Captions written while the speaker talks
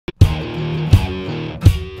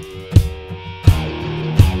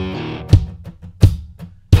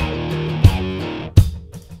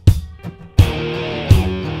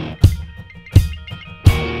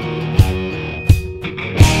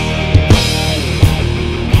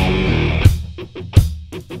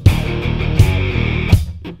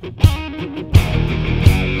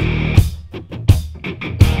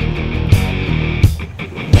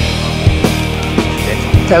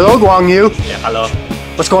Hello, Guangyu. Yeah, hello.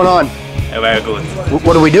 What's going on? Very good.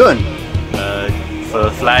 What are we doing? For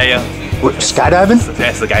flying. Skydiving?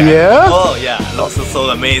 Yes, guy. Yeah? Oh, yeah. Looks so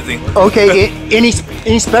amazing. Okay.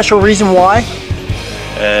 Any special reason why?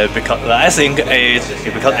 Because I think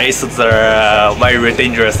it's the very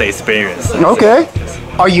dangerous experience. Okay.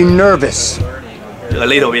 Are you nervous? A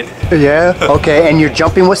little bit. Yeah. Okay. And you're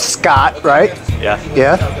jumping with Scott, right? Yeah.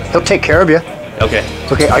 Yeah. He'll take care of you. Okay.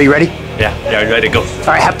 Okay. Are you ready? Yeah. Yeah. Ready to go.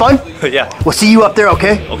 All right. Have fun. Yeah. We'll see you up there.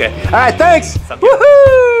 Okay. Okay. All right. Thanks. Thank you.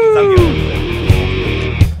 Woohoo! Thank you.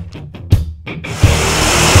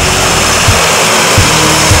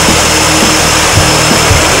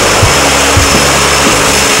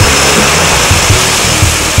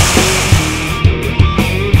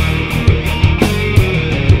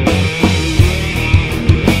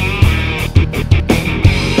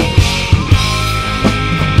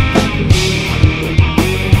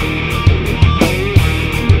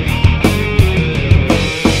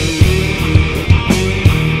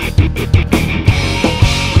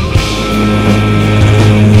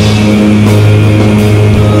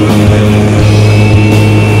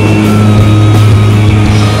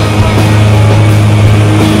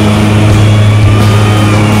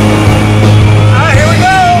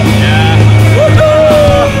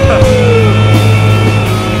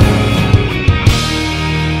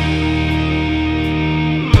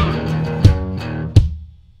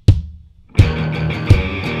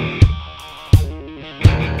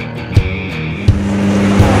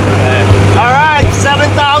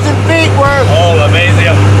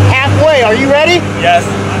 Are you ready? Yes.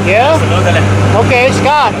 Yeah? Absolutely. Okay,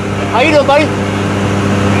 Scott. How you doing, buddy?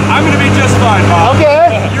 I'm gonna be just fine, Bob.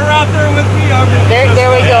 Okay. You're out there with me. I'm gonna be There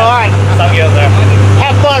we go. All right. Thank you, sir.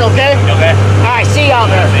 Have fun, okay? Okay. All right. See you out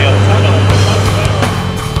there. See you.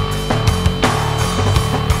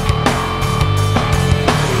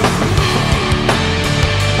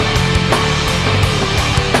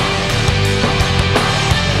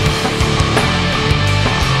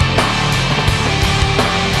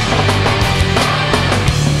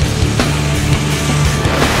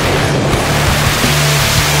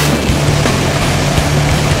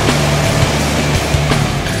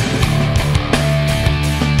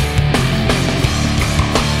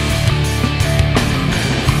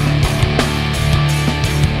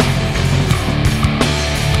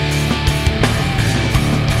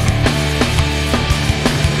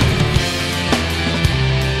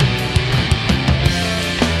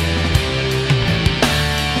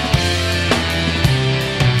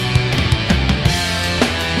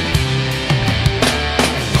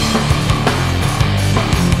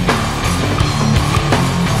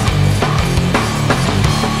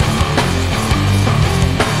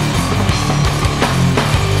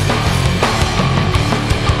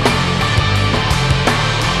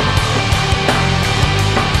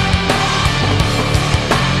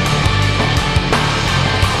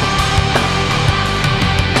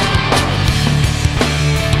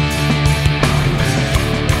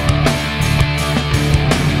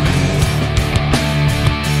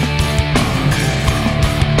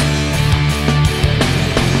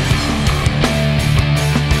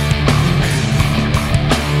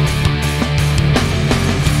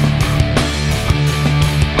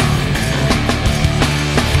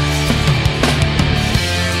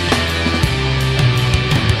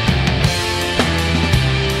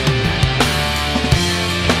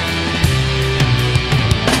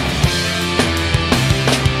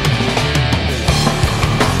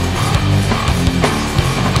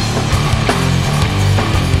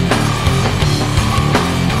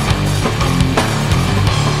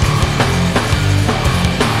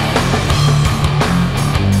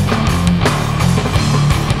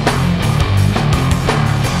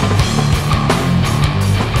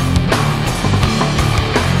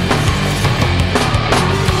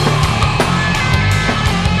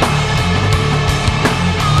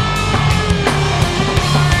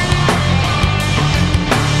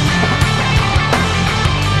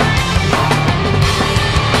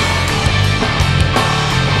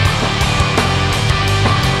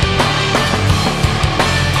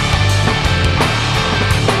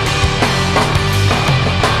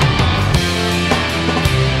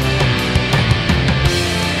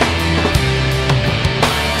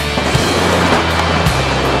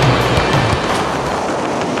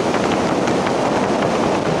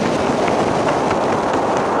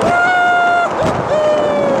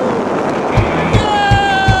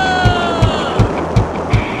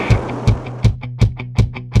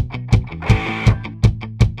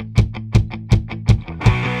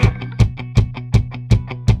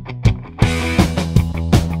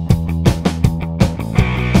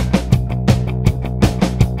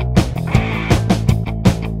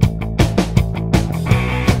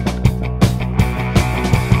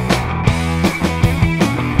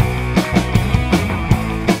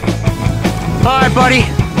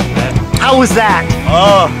 How was that?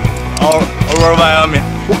 Oh, overwhelming.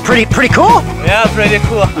 Pretty cool. Yeah, pretty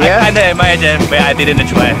cool. Yeah. I can't imagine, but I didn't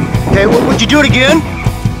try. Okay, would you do it again?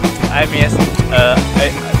 I mean,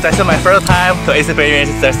 that's my first time to experience.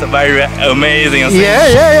 That's very amazing thing.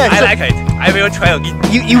 Yeah. I So like it. I will try again.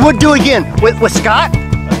 you would do it again with Scott?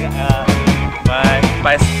 Okay,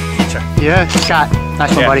 my teacher. Yeah, Scott.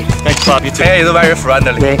 Nice one, buddy. Thanks, Bob. You too. Hey, it's very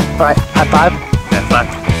friendly. Okay. All right. High five. Yeah,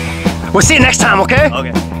 fun. We'll see you next time. Okay.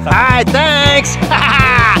 Okay. All right. Thanks.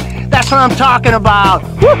 That's what I'm talking about.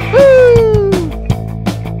 Woohoo!